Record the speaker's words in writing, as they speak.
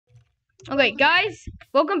Okay, guys,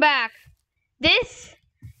 welcome back. This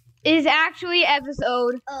is actually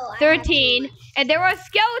episode 13, and there are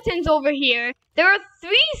skeletons over here. There are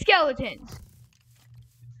 3 skeletons.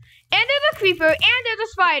 And there's a creeper, and there's a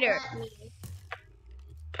spider.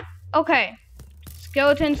 Okay,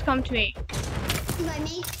 skeletons, come to me.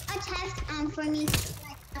 Make a test for me to put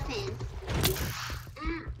my stuff in.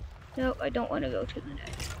 No, I don't want to go to the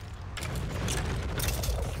net.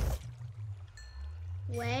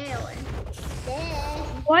 Well,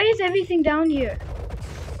 why is everything down here?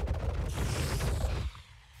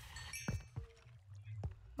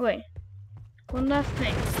 Wait, one last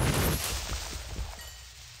thing.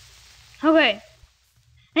 Okay.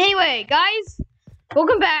 Anyway, guys,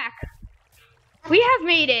 welcome back. We have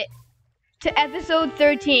made it to episode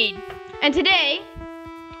 13, and today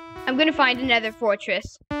I'm gonna find a nether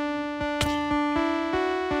fortress. I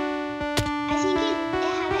think it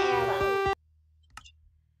had an arrow.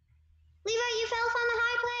 Levi, you fell from a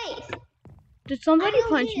high place. Did somebody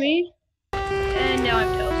punch me? And now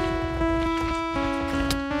I'm toast.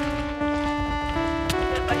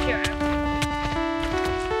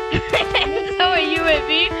 So are you and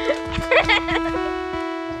me? I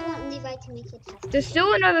want Levi to make a test. There's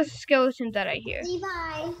still another skeleton that I hear.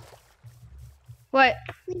 Levi. What?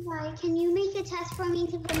 Levi, can you make a test for me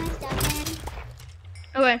to put my stuff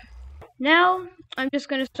in? Okay. Now I'm just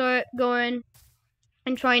gonna start going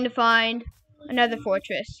and trying to find another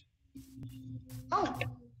fortress. Oh.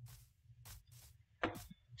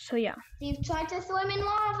 So yeah. You've tried to swim in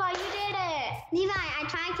lava. You did it. Levi, I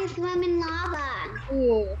tried to swim in lava.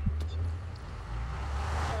 Ooh.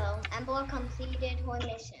 So, Ember completed her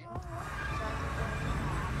mission.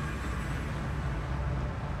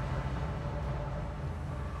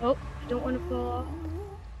 Oh, I don't want to fall off.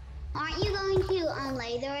 Aren't you going to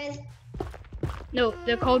lasers? No,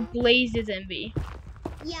 they're called blazes, MB.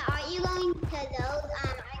 Yeah, aren't you going to those?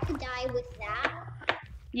 I could die with that.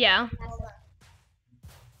 Yeah.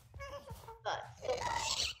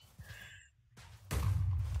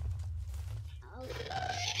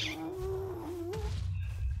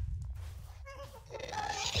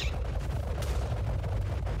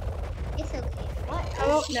 It's okay. What?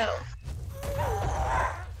 Oh no.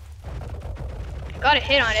 Got a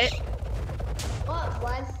hit on it. What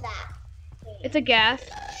was that? It's a gas.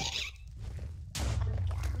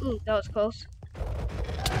 Ooh, that was close.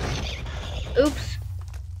 Oops.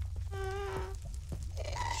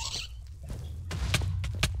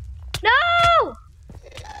 No!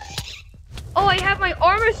 Oh, I have my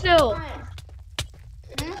armor still.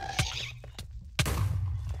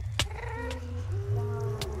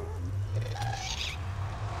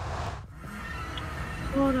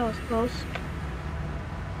 Oh, that was close.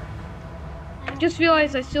 I just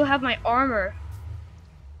realized I still have my armor.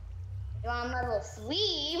 You're on level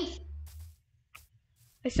 3.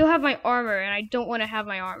 I still have my armor, and I don't want to have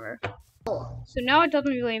my armor. Oh. So now it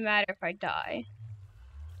doesn't really matter if I die.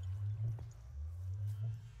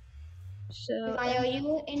 So. Are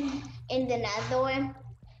you in the nether?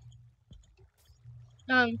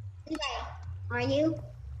 Are you?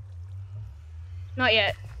 Not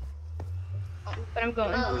yet. But I'm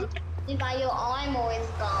going. Oh, Levi, your armor is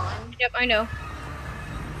gone. Yep, I know.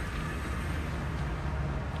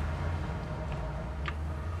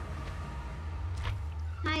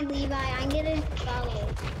 Hi, Levi. I'm gonna follow you.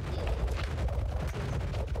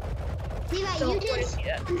 Levi, Don't you want to just see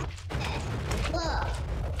that. look.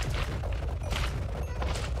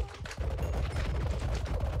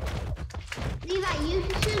 Levi, you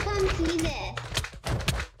should come see this.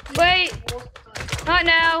 Wait, not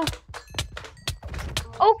now.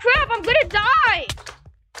 Oh crap, I'm gonna die!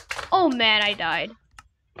 Oh man, I died.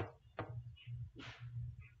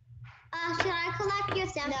 Should I collect your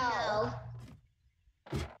stuff? No.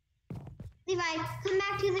 Levi, come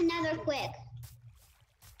back to the nether quick.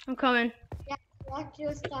 I'm coming. Yeah, collect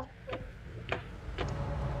your stuff quick.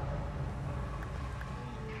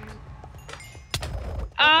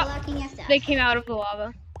 Collecting your stuff. They came out of the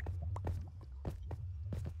lava.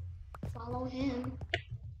 Follow him.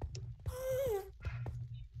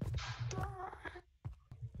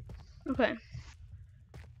 Okay.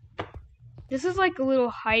 This is like a little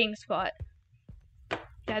hiding spot.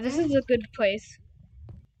 Yeah, this is a good place.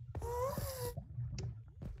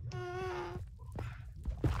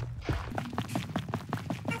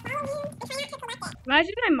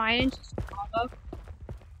 Imagine I mine into some lava.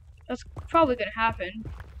 That's probably gonna happen.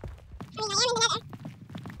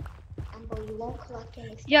 You won't collect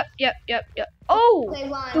any stuff. Yep. Oh! Okay,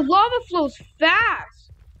 The lava flows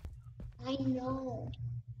fast! I know.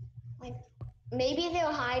 Like, maybe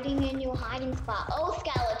they're hiding in your hiding spot. Oh,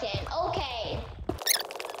 skeleton. Okay.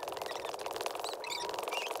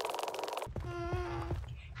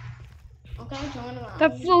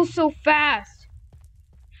 That flew so fast.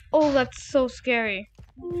 Oh, that's so scary.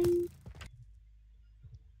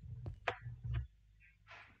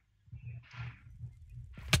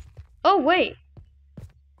 Oh, wait.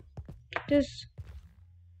 There's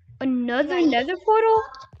another nether portal?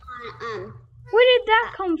 Where did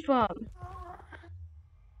that come from?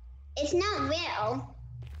 It's not real.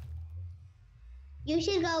 You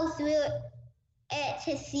should go through it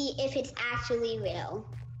to see if it's actually real.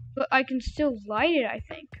 But I can still light it, I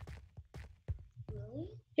think. Really?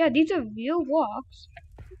 Yeah, these are real walks.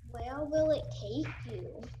 Where will it take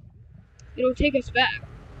you? It'll take us back.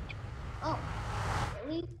 Oh,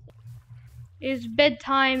 really? It's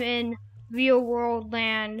bedtime in real world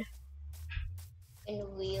land. In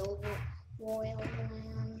real world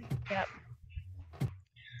land? Yep.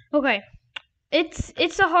 Okay.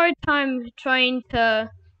 It's a hard time trying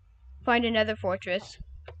to find another fortress.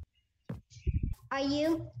 Are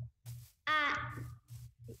you at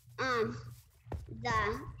the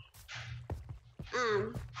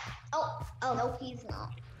oh no, he's not.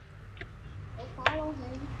 I'll follow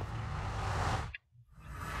him.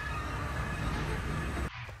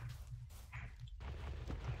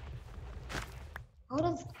 How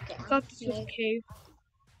does I thought this was a cave.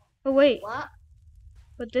 Oh wait, what?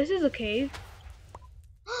 but this is a cave.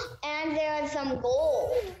 And there's some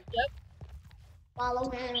gold. Yep. Follow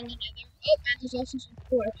him. Oh, and there's also some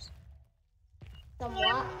quartz. Some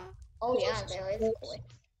what? Oh yeah, there is quartz.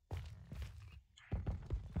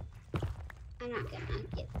 I'm not gonna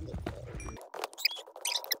get the gold.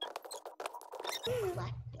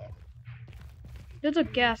 Collect it. There's a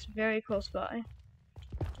gas very close by.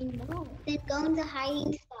 I know. Then go in the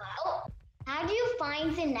hiding spot. Oh, how do you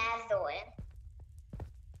find the nether?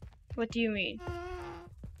 What do you mean?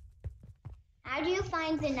 How do you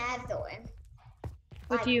find the nether?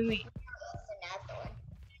 What do you mean? The nether.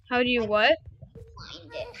 How do you what?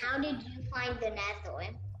 Find it. How did you find the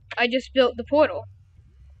nether? I just built the portal.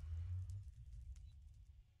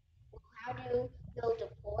 How do you build a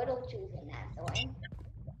portal to the nether?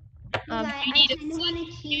 You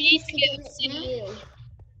need to get obsidian.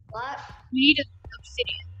 What? You need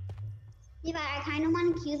obsidian. Levi, I kind of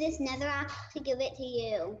want to cue this netherrack to give it to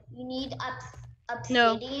you. You need obsidian?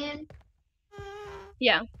 No.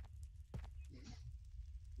 Yeah.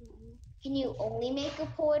 Can you only make a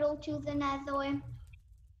portal to the nether?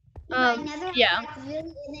 Netherrack yeah.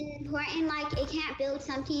 really isn't important. Like, it can't build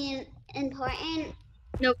something important.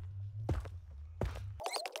 Nope.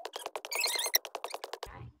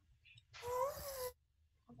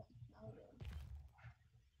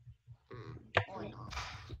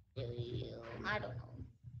 I don't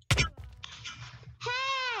know.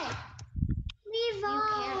 Hey! Levi!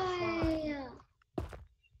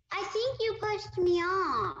 I think you pushed me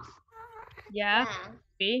off. Yeah.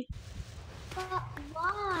 See? But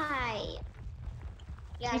why?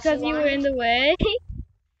 Yeah, Because you were in the way.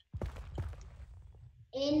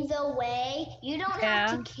 In the way? You don't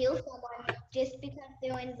have to kill someone just because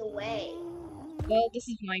they're in the way. Well, this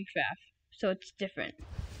is Minecraft, so it's different.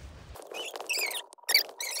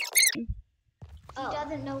 She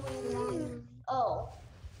doesn't know where you are. Oh.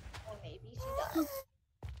 Or maybe she does.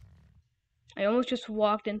 I almost just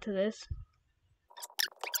walked into this.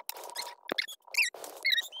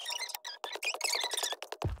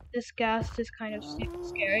 This gas is kind of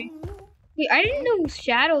scary. Wait, I didn't know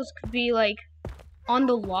shadows could be like on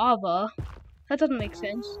the lava. That doesn't make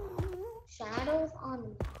sense. Shadows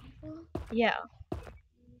on lava? Yeah.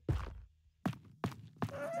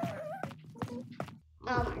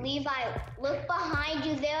 Levi, look behind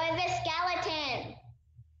you. There is a skeleton.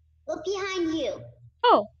 Look behind you.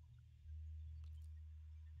 Oh.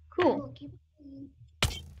 Cool.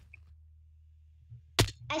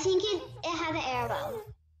 I think it has an arrow.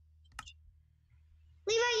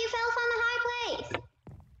 Levi, you fell from a high place.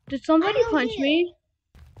 Did somebody punch me?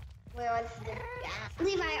 Where was the gas?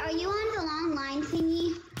 Levi, are you on the long line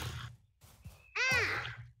thingy?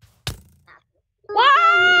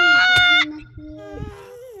 Wow!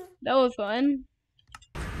 That was fun.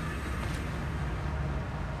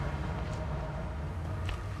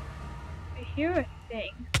 I hear a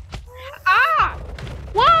thing. Ah!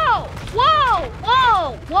 Whoa! Whoa!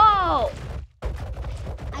 Whoa! Whoa!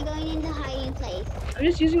 I'm going into hiding place. I'm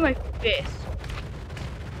just using my fist.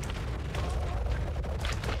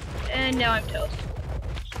 And now I'm toast.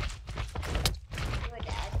 You're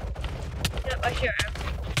dead. Yep, I sure am.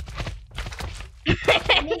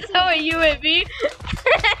 So are you and me?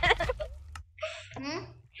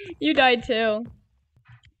 You died too.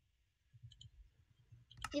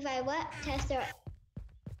 Levi, what chest are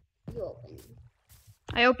you opening?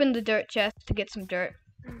 I opened the dirt chest to get some dirt.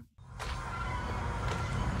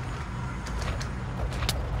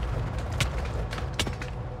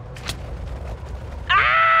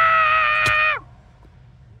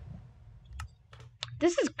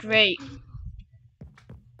 This is great. Okay.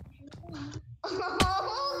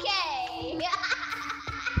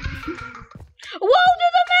 Whoa,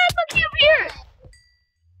 there's a magma cube here!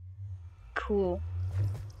 Cool.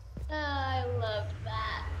 Oh, I love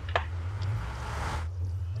that.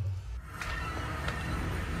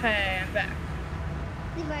 Okay, I'm back.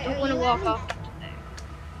 Levi, I are want to you walk at off.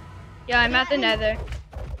 Yeah, I'm at the Nether.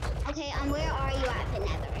 Okay, where are you at the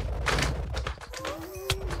Nether?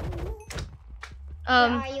 Where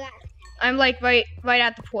are you at? I'm like right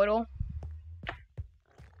at the portal.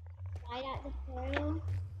 Right at the portal?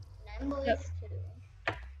 Numbers Yep.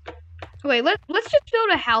 too. Wait, let's just build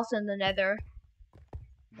a house in the Nether.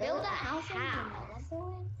 Build a house in the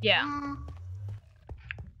Nether? Yeah.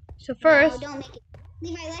 So No, first, don't make it.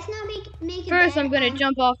 Levi, let's not make it. first I'm gonna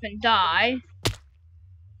jump off and die.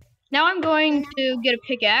 Now I'm going to get a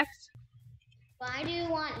pickaxe. Why do you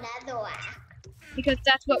want netherrack? Because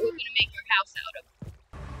that's what we're gonna make our house out of.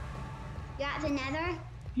 You're at the Nether?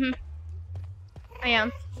 I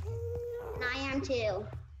am. And I am too.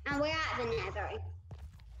 And we're at the Nether.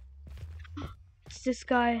 It's this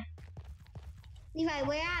guy. Levi,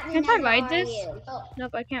 we're at the Can't Nether. I ride this? Oh.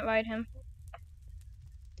 Nope, I can't ride him.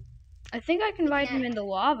 I think I can ride him in the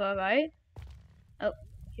lava, right? Oh,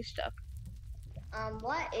 he's stuck.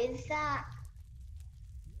 What is that?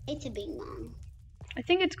 It's a big one. I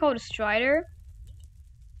think it's called a strider.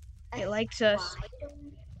 It likes us.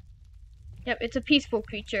 Yep, it's a peaceful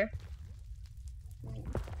creature.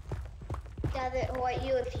 Does it hurt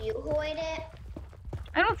you if you hurt it?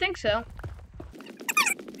 I don't think so.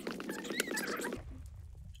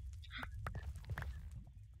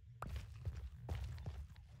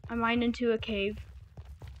 I mined into a cave.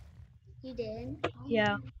 You did?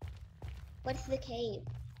 Yeah. What's the cave?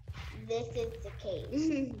 This is the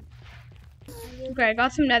cave. Okay, I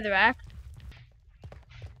got some netherrack.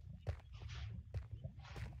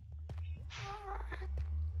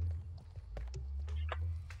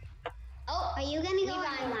 Oh, are you gonna go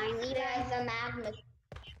online? Levi's a magma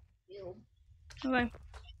cube. Okay.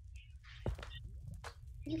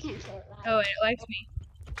 You can't kill it. Oh, it likes me.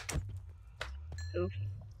 Oof.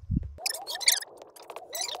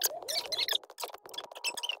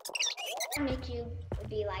 Make you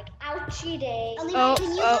be like, ouchie day. Oh,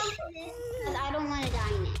 can you oh. this? Because I don't want to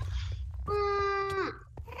die in it.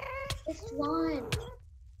 This one.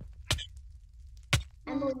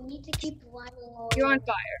 And we'll need to keep running over. You're on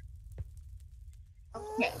fire.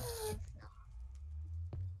 Okay.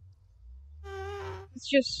 Let's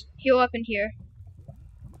just heal up in here.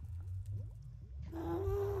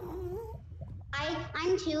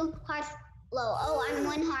 I'm 2 hearts low. Oh, I'm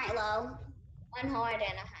 1 heart low. 1 heart and a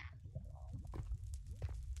half.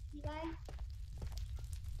 You guys?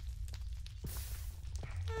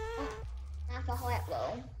 Oh, half a heart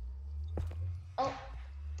low. Oh,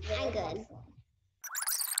 I'm good.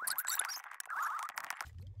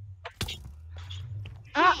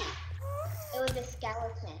 Ah. Hey. It was a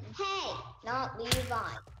skeleton. Hey. Not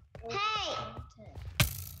Levi. Hey.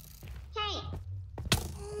 Hey.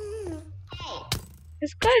 Hey.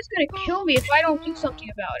 This guy's gonna kill me if I don't do something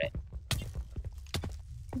about it.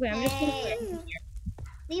 Okay, I'm just gonna put it in here.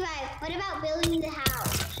 Levi, what about building the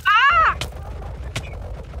house? Ah!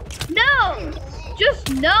 No! Just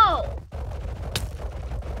no!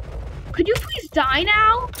 Could you please die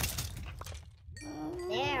now?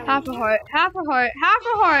 There. Half a heart, half a heart, half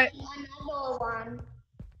a heart. Another one.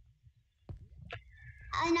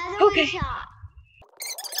 Another Okay. one shot.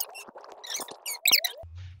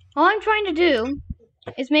 All I'm trying to do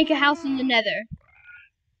is make a house in the Nether.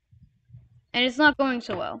 And it's not going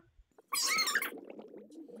so well.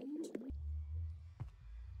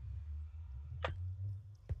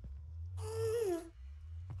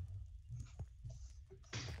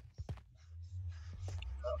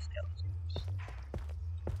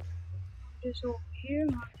 Just over here,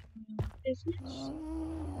 my business.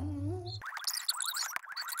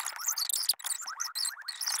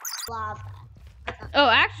 Lava. Oh,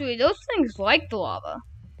 actually, those things like the lava.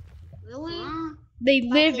 Really? They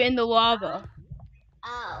live in the lava.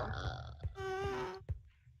 Oh.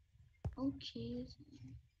 Okay.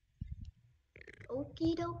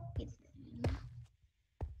 Okie dokie.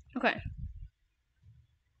 Okay.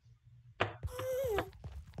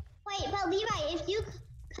 Wait, but Levi, if you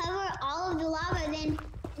cover all of the lava, then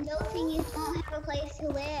those things won't have a place to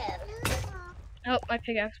live. Oh, my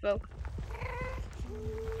pickaxe broke.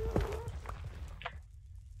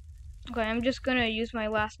 Okay, I'm just gonna use my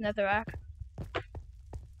last netherrack.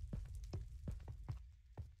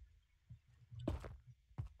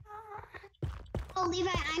 Oh, Levi,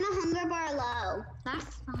 I'm a hunger bar low.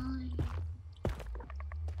 That's fine.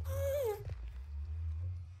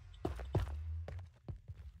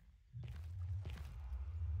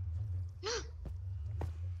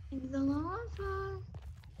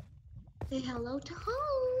 Say hello to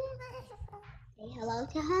home. Say hello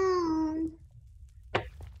to home.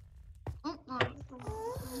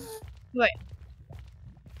 Wait.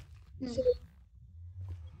 So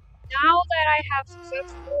now that I have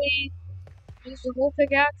successfully used the whole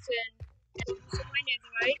pickaxe and also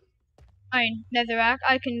my netherrack,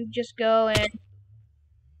 I can just go and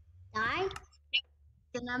Die? Yep.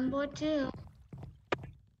 The number 2.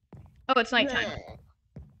 Oh, it's nighttime.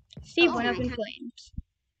 Steve went up in nighttime. flames.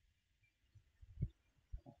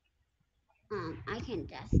 I can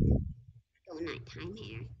just go nighttime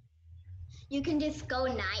here. You can just go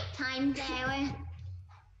nighttime there.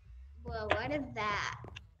 Well, what is that?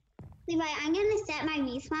 Levi, I'm gonna set my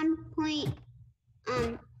respawn point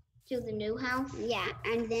to the new house. Yeah,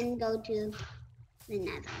 and then go to the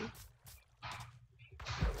nether.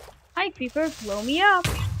 Hi, creeper, blow me up.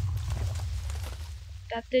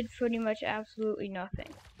 That did pretty much absolutely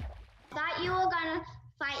nothing. I thought you were gonna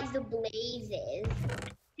fight the blazes.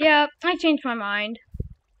 Yeah, I changed my mind.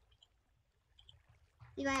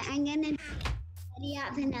 Levi, I'm gonna ready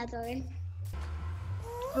out the nether.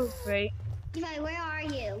 Oh, great. Levi, where are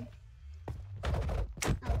you? Oh,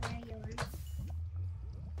 there you are.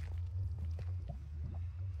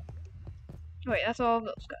 Wait, that's all of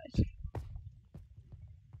those guys.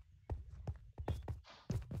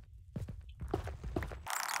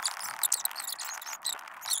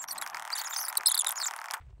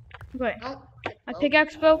 Wait, my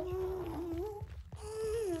pickaxe broke.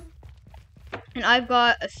 And I've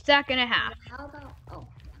got a stack and a half. How about,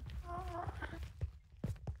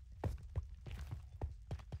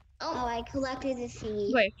 Oh, I collected the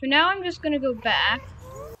seed. Wait, for now I'm just gonna go back.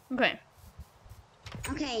 Okay.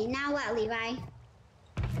 Okay, now what, Levi?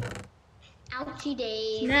 Ouchie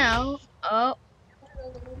days. Now, oh,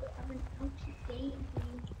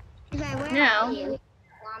 Levi, where now. are you?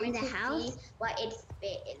 In the house? What its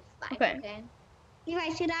spit is like, Okay. Levi,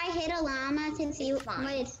 should I hit a llama to see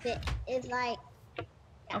what its spit is like?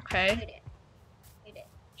 Yeah, okay. Hit it.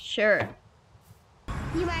 Sure.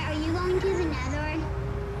 Levi, are you going to the nether?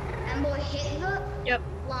 And we'll hit the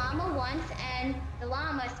llama once, and the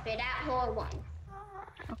llama spit at her once.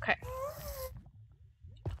 Okay.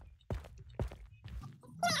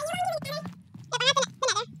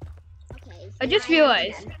 Okay. So I just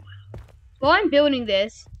realized, while I'm building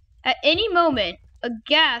this, at any moment, a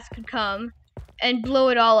gas could come and blow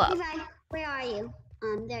it all up. Levi, where are you?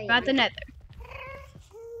 There you Not are. the nether.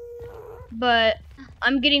 But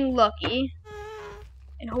I'm getting lucky,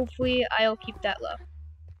 and hopefully I'll keep that luck.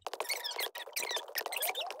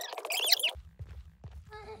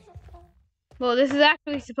 Well, this is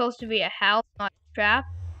actually supposed to be a house, not a trap.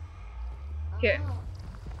 Here.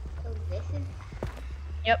 So this is...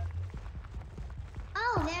 Yep.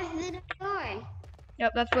 Oh, there's the door.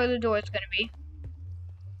 Yep, that's where the door is gonna be.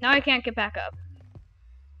 Now I can't get back up.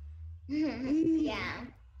 Yeah.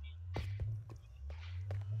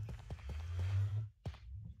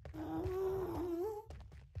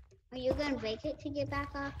 Are you gonna break it to get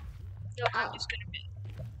back up? No, I'm just gonna be.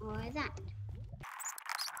 Or is that?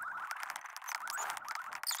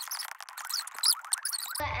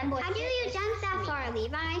 How do you jump that far,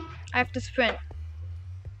 Levi? I have to sprint.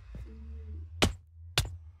 I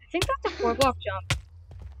think that's a 4-block jump.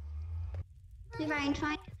 Levi, I'm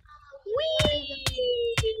trying. Whee!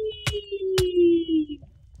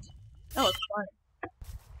 That was fun.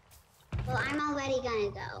 Well, I'm already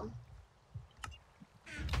gonna go.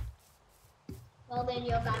 Well, then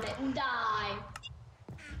you're gonna die.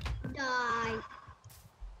 Die.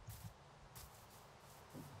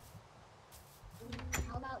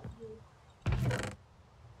 How about you?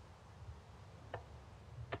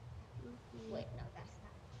 Wait, no, that's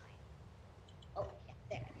not mine. Oh, yeah,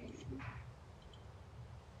 there it is.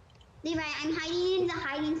 Levi, I'm hiding in the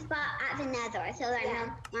hiding spot at the nether so that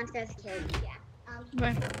no monsters kill me. Yeah.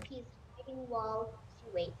 He's hiding while she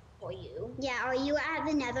waits for you. Yeah, are you at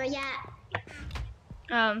the nether yet?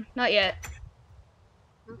 Not yet.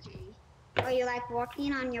 Okay. Are you like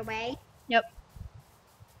walking on your way? Yep.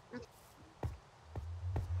 Okay.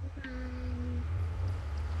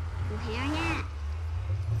 You here yet?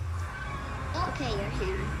 Okay, you're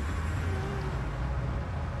here.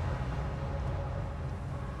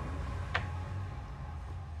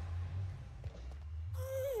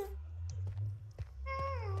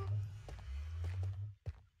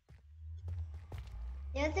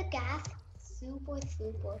 There's a gas super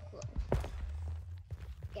close.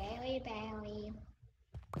 Scary Barry.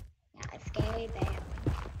 Yeah, Scary Barry.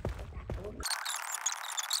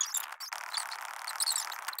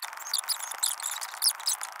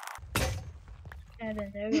 And then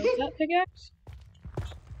there goes that pickaxe.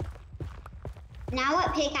 Now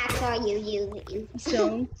what pickaxe are you using?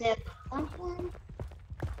 Stone. The black one?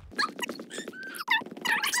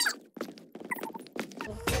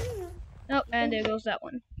 Oh, and there goes that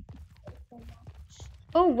one.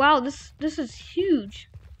 Oh wow, this is huge.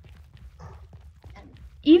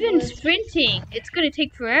 Even sprinting, it's gonna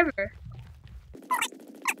take forever.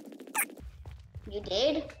 You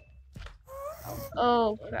did?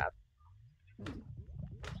 Oh crap.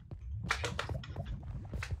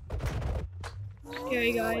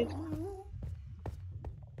 Scary guys.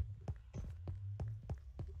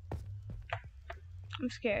 I'm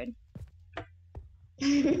scared.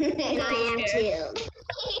 And I am too.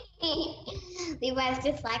 Levi's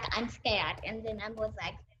just like, I'm scared. And then I was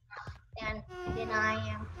like, and then I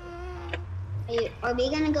am. Are we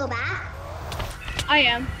gonna go back? I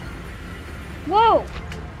am. Whoa!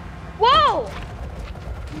 Whoa!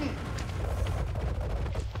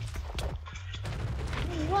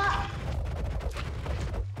 What?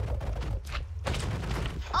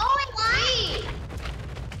 Oh my God!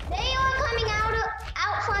 They are coming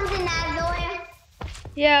out from the nether.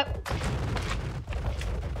 Yep.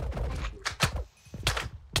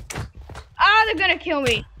 Ah, they're gonna kill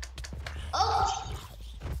me. Oh!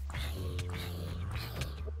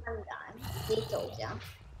 I'm done. We told you.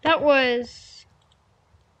 That was.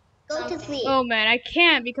 Go to sleep. Oh man, I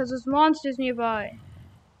can't because there's monsters nearby.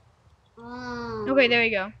 Oh. Okay, there we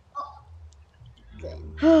go. Good.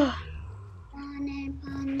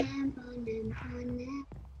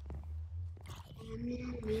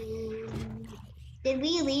 Did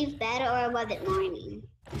we leave bed or was it morning?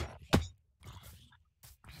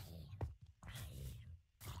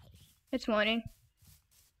 It's morning.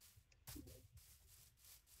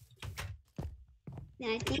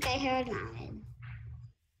 I think I heard Mountain.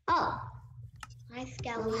 Oh. Hi,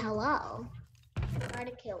 Skeleton. Oh, hello. Try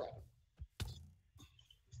to kill it.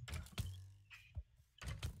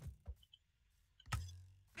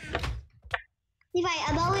 Levi,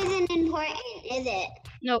 a bow isn't important, is it?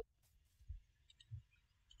 Nope.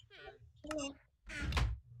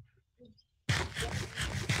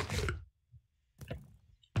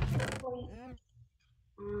 Oh,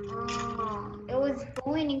 it was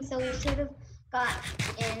boiling, so we should have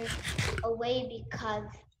gotten away because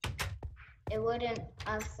it wouldn't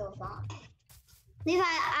have so far. Levi,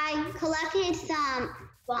 I collected some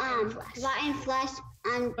rotten flesh.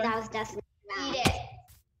 That was definitely round. Eat it.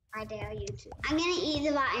 I dare you to. I'm gonna eat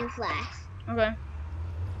the rotten flesh. Okay.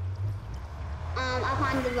 Up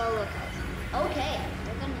on the roller coaster. Okay,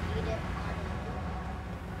 we're gonna eat it.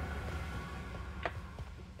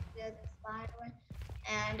 There's a spider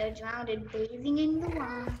and a drowned bathing in the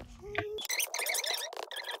water.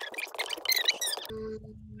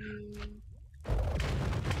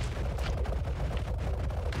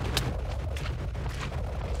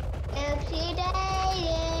 Oopsie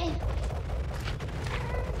daisy.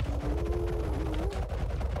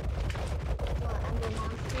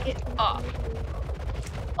 Get off.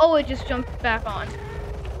 Oh, it just jumped back on.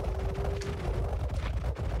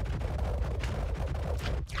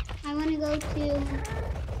 I want to go to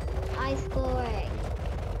ice boy.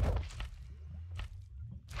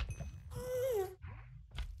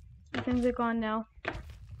 I think they're gone now.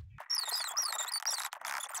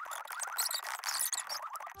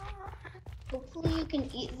 Hopefully you can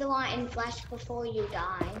eat the rotten flesh before you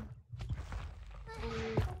die.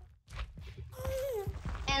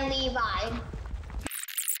 And Levi.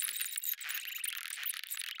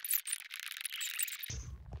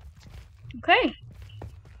 Okay.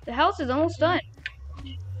 The house is almost done.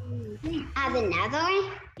 At the nether?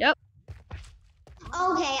 Yep.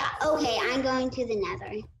 Okay, I'm going to the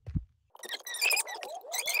nether.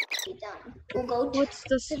 Done. We'll go to What's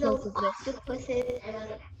the scope of this? octopuses.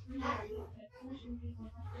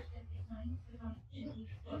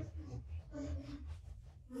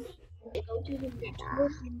 Go to the nether.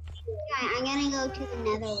 Yeah, I'm gonna go to the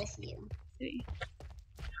nether with you.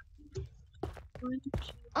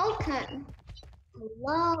 Okay.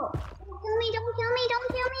 Hello. Don't kill me, don't kill me, don't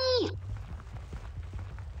kill me!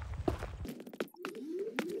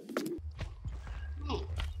 Hey.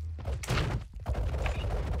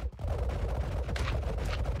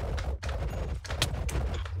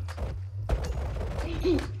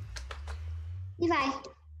 Levi.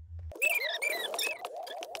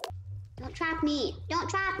 Don't trap me. Don't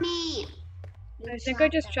trap me. I think I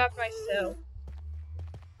just trapped myself.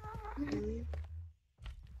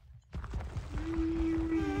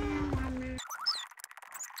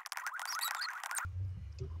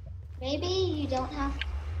 Maybe you don't have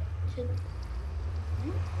to.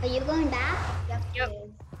 Are you going back? Yep.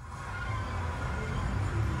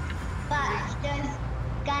 But there's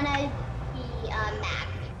gonna be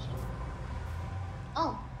magnet.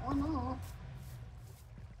 Oh no.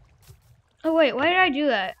 Oh wait, why did I do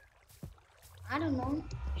that? I don't know.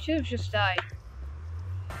 I should have just died.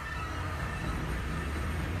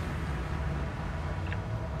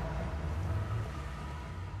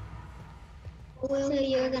 So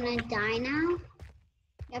you're gonna die now?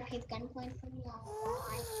 Yep, he's gonna point for me.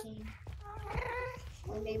 I can.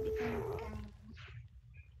 Or maybe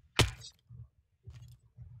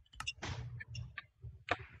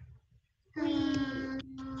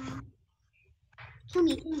Kill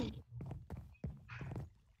me.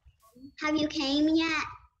 Have you came yet?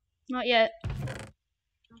 Not yet.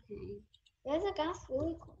 Okay. There's a gas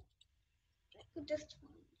really cool. I could just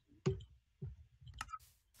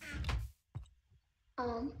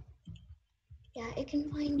yeah, it can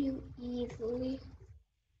find you easily.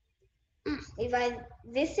 Levi,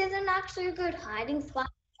 this isn't actually a good hiding spot.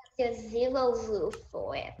 There's zero roof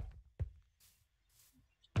for it.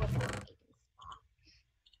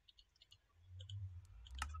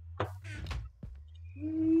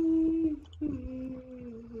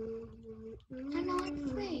 I know it's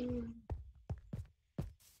great.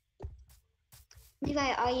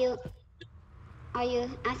 Levi, are you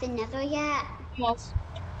at the Nether yet? Almost.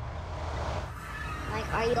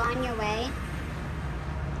 Like, are you on your way?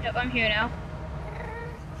 Yep, I'm here now.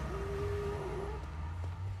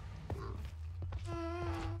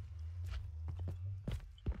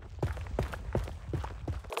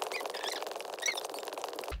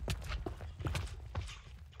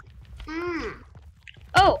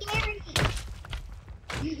 Oh!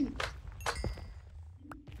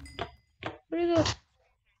 What is this?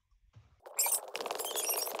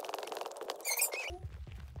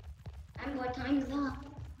 Your time's up.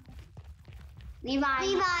 Levi,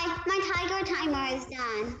 my tiger timer is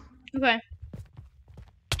done. Okay.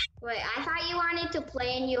 Wait, I thought you wanted to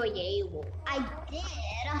play in your yay wall. I did.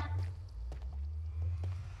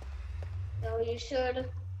 So you should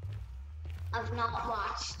have not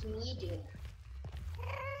watched me do that.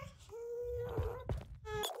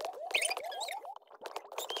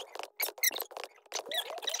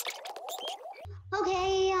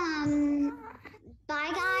 Okay,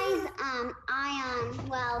 bye guys.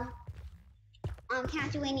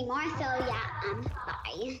 Can't do any more, so yeah,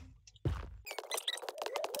 bye.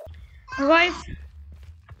 Guys,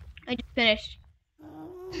 I just finished.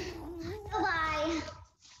 Bye.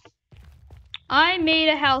 I made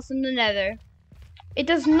a house in the Nether. It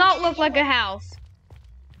does not look like a house,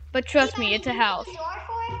 but trust me, it's a house.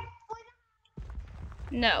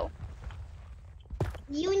 No.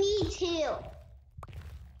 You need to.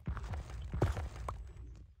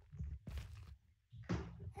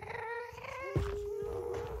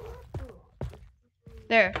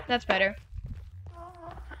 There, that's better.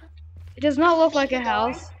 It does not look like a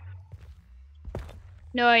house.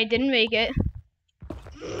 No, I didn't make it.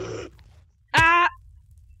 Ah!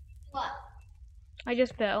 What? I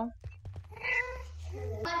just fell.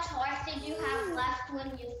 What horse did you have left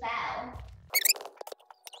when you fell?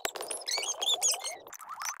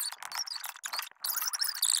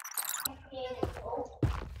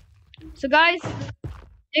 So guys,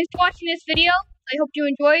 thanks for watching this video. I hope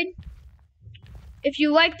you enjoyed. If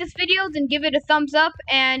you like this video, then give it a thumbs up.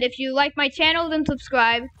 And if you like my channel, then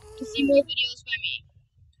subscribe to see more videos by me.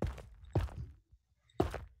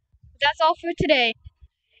 That's all for today.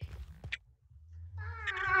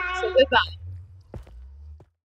 So goodbye.